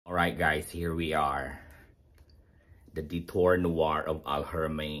Alright guys, here we are. The Detour Noir of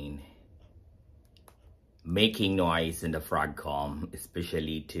Haramain. Making noise in the frogcom,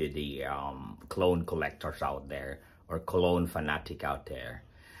 especially to the cologne collectors out there or cologne fanatic out there.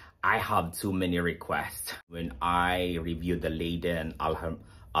 I have too many requests. When I reviewed the Layton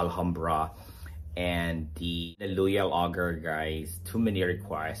Alhambra and the Loyal Auger, guys, too many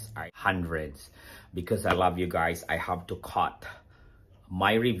requests, hundreds. Because I love you guys, I have to cut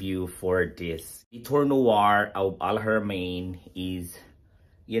my review for this. Detour Noir of Haramain is,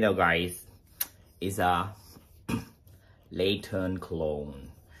 you know guys, is a Layton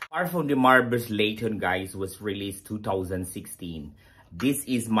cologne. Parfum De Marly Layton, guys, was released 2016. This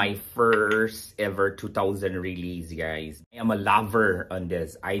is my first ever 2000 release, guys. I am a lover on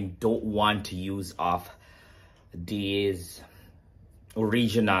this. I don't want to use off this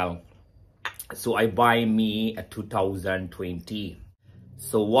original. So I buy me a 2020.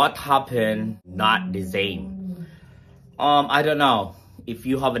 So what happened? Not the same. I don't know. If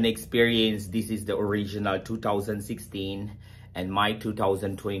you have an experience, this is the original 2016 and my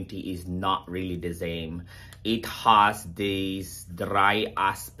 2020 is not really the same. It has this dry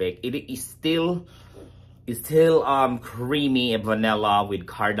aspect. It is still creamy vanilla with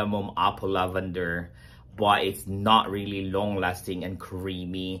cardamom, apple, lavender, but it's not really long lasting and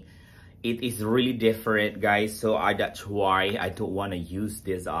creamy. It is really different, guys, so that's why I don't want to use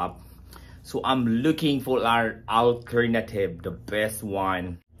this up. So I'm looking for our alternative, the best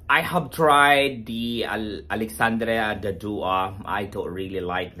one. I have tried the Alexandria Dadua. I don't really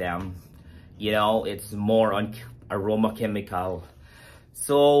like them. You know, it's more on aroma chemical.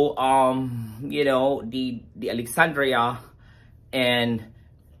 So you know, the Alexandria and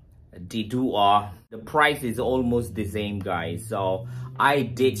the Dua, the price is almost the same, guys. So I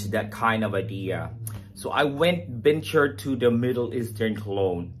ditched that kind of idea. So I ventured to the Middle Eastern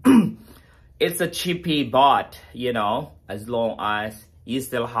cologne. It's a cheapy, but you know, as long as you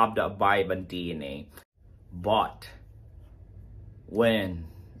still have the vibe and DNA. But when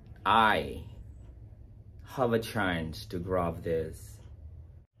I have a chance to grab this,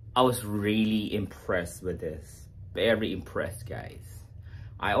 I was really impressed with this. Very impressed, guys.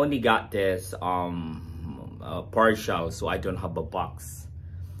 I only got this partial, so I don't have a box.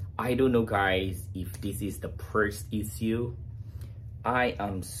 I don't know, guys, if this is the first issue. I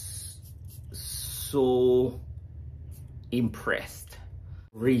am so impressed.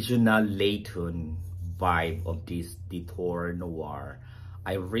 Regional Layton vibe of this Detour Noir.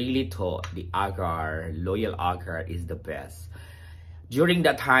 I really thought the Agar, Loyal Agar, is the best. During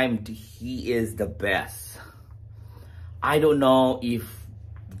that time, he is the best. I don't know if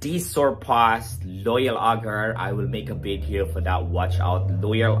this surpassed Loyal Agar. I will make a video for that. Watch out,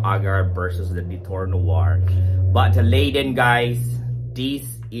 Loyal Agar versus the Detour Noir. But the Layton, guys, this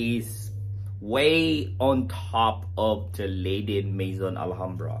is way on top of the Layton Maison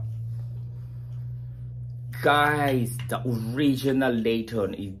Alhambra. Guys, the original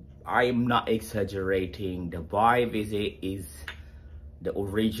Layton, I am not exaggerating. The vibe is the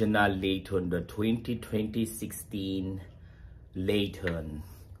original Layton, the 2016 Layton.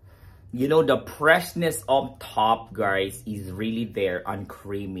 You know, the freshness up top, guys, is really there and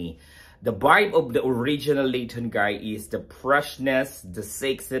creamy. The vibe of the original Layton, guy, is the freshness, the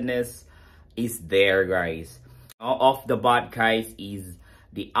sexiness is there, guys. Off the bat, guys, is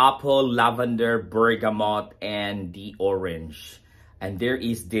the apple, lavender, bergamot, and the orange. And there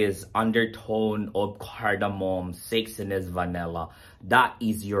is this undertone of cardamom, sexiness, vanilla. That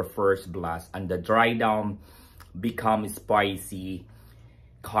is your first blast. And the dry down becomes spicy.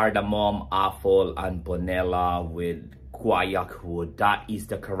 Cardamom, apple, and vanilla with guaiac wood. That is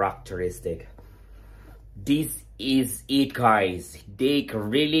the characteristic. This is it, guys. They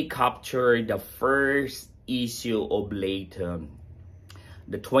really captured the first issue of Layton,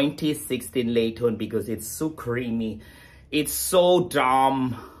 the 2016 Layton, because it's so creamy. It's so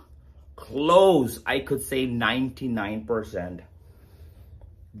damn close. I could say 99%.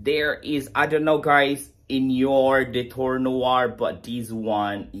 There is, I don't know, guys, in your Detour Noir, but this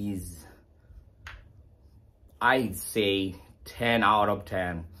one is, I'd say 10 out of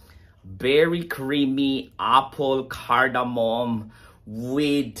 10. Very creamy apple, cardamom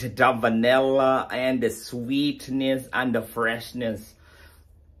with the vanilla and the sweetness and the freshness.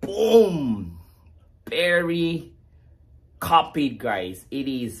 Boom! Very copied, guys. It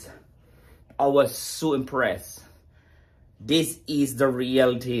is. I was so impressed. This is the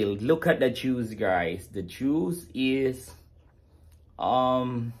real deal. Look at the juice, guys. The juice is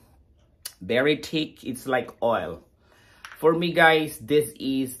very thick. It's like oil. For me, guys, this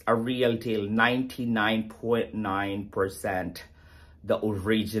is a real deal. 99.9% the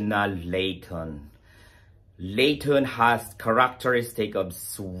original Layton. Layton has characteristic of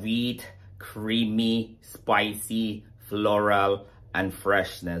sweet, creamy, spicy, floral, and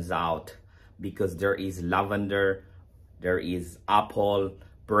freshness out, because there is lavender, there is apple,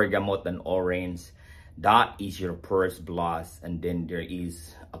 bergamot, and orange. That is your first blush, and then there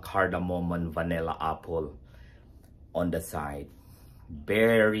is a cardamom and vanilla apple on the side.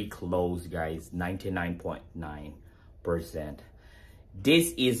 Very close, guys. 99.9%.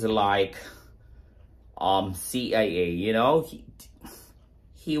 This is like CIA, you know,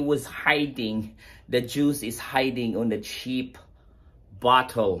 he was hiding, the juice is hiding on the cheap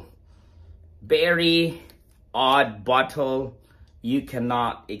bottle. Very odd bottle. You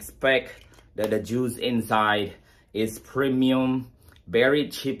cannot expect that the juice inside is premium. Very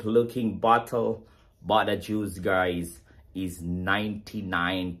cheap looking bottle, but the juice, guys, is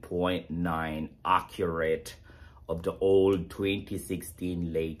 99.9 accurate of the old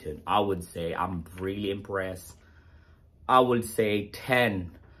 2016 Layton. I would say I'm really impressed. I would say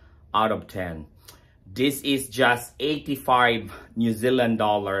 10 out of 10. This is just 85 New Zealand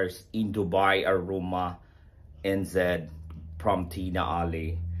dollars in Dubai Aroma NZ from Tina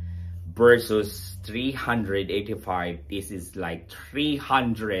Ali versus 385. This is like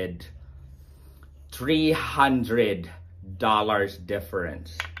 $300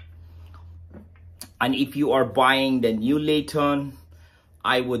 difference. And if you are buying the new Layton,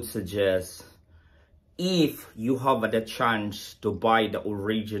 I would suggest, if you have the chance to buy the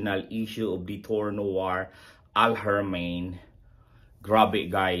original issue of Detour Noir Haramain, grab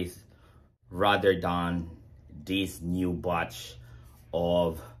it, guys, rather than this new batch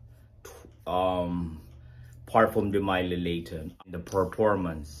of Parfum De Marly Layton. The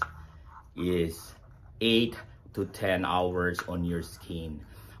performance is 8 to 10 hours on your skin.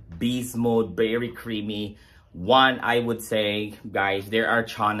 Beast mode, very creamy. One, I would say, guys, there are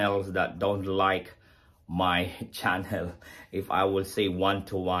channels that don't like my channel. If I will say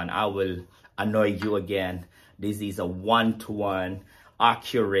 1-to-1, I will annoy you again. This is a 1-to-1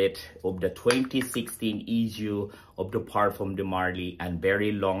 accurate of the 2016 issue of the Parfum De Marly, and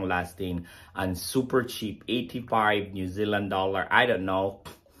very long lasting and super cheap, 85 New Zealand dollar. I don't know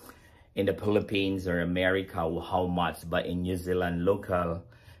in the Philippines or America how much, but in New Zealand local,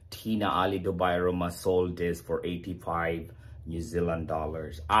 Tina Ali Dubai Aroma sold this for 85 New Zealand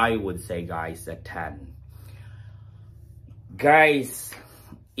dollars. I would say, guys, a 10. Guys,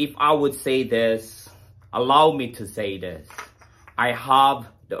 if I would say this, allow me to say this. I have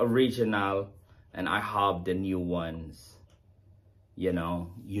the original and I have the new ones. You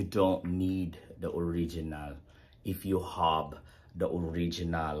know, you don't need the original if you have the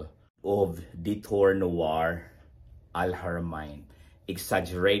original of Detour Noir Haramain.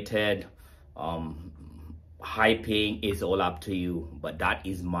 Exaggerated hyping is all up to you, but that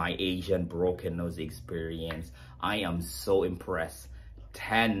is my Asian broken nose experience. I am so impressed.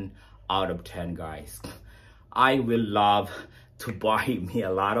 10 out of 10, guys. I will love to buy me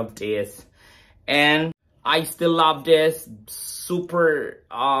a lot of this, and I still love this super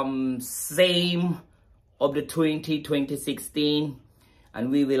same of the 2016,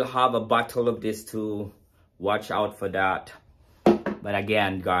 and we will have a bottle of this too. Watch out for that. But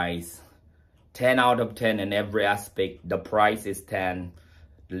again, guys, 10 out of 10 in every aspect. The price is 10,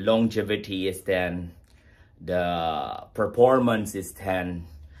 the longevity is 10, the performance is 10,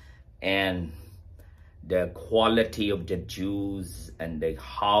 and the quality of the juice and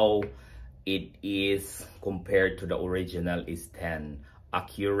how it is compared to the original is 10.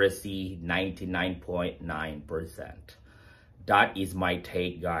 Accuracy 99.9%. That is my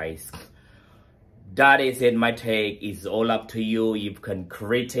take, guys. That is it. My take is all up to you. You can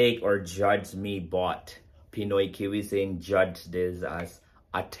critique or judge me, but PINOY KIWI saying judge this as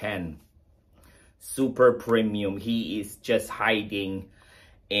a 10. Super premium. He is just hiding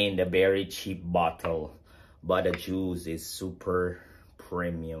in the very cheap bottle, but the juice is super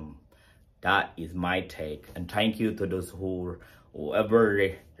premium. That is my take, and thank you to those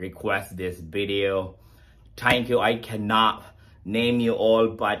whoever request this video. Thank you. I cannot name you all,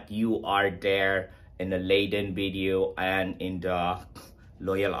 but you are there in the Layton video and in the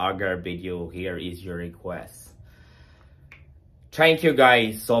Loyal Agar video. Here is your request. Thank you,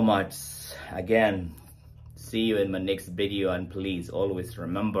 guys, so much. Again, see you in my next video, and please always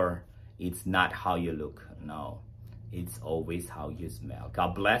remember, it's not how you look, no, it's always how you smell.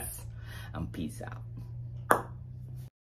 God bless and peace out.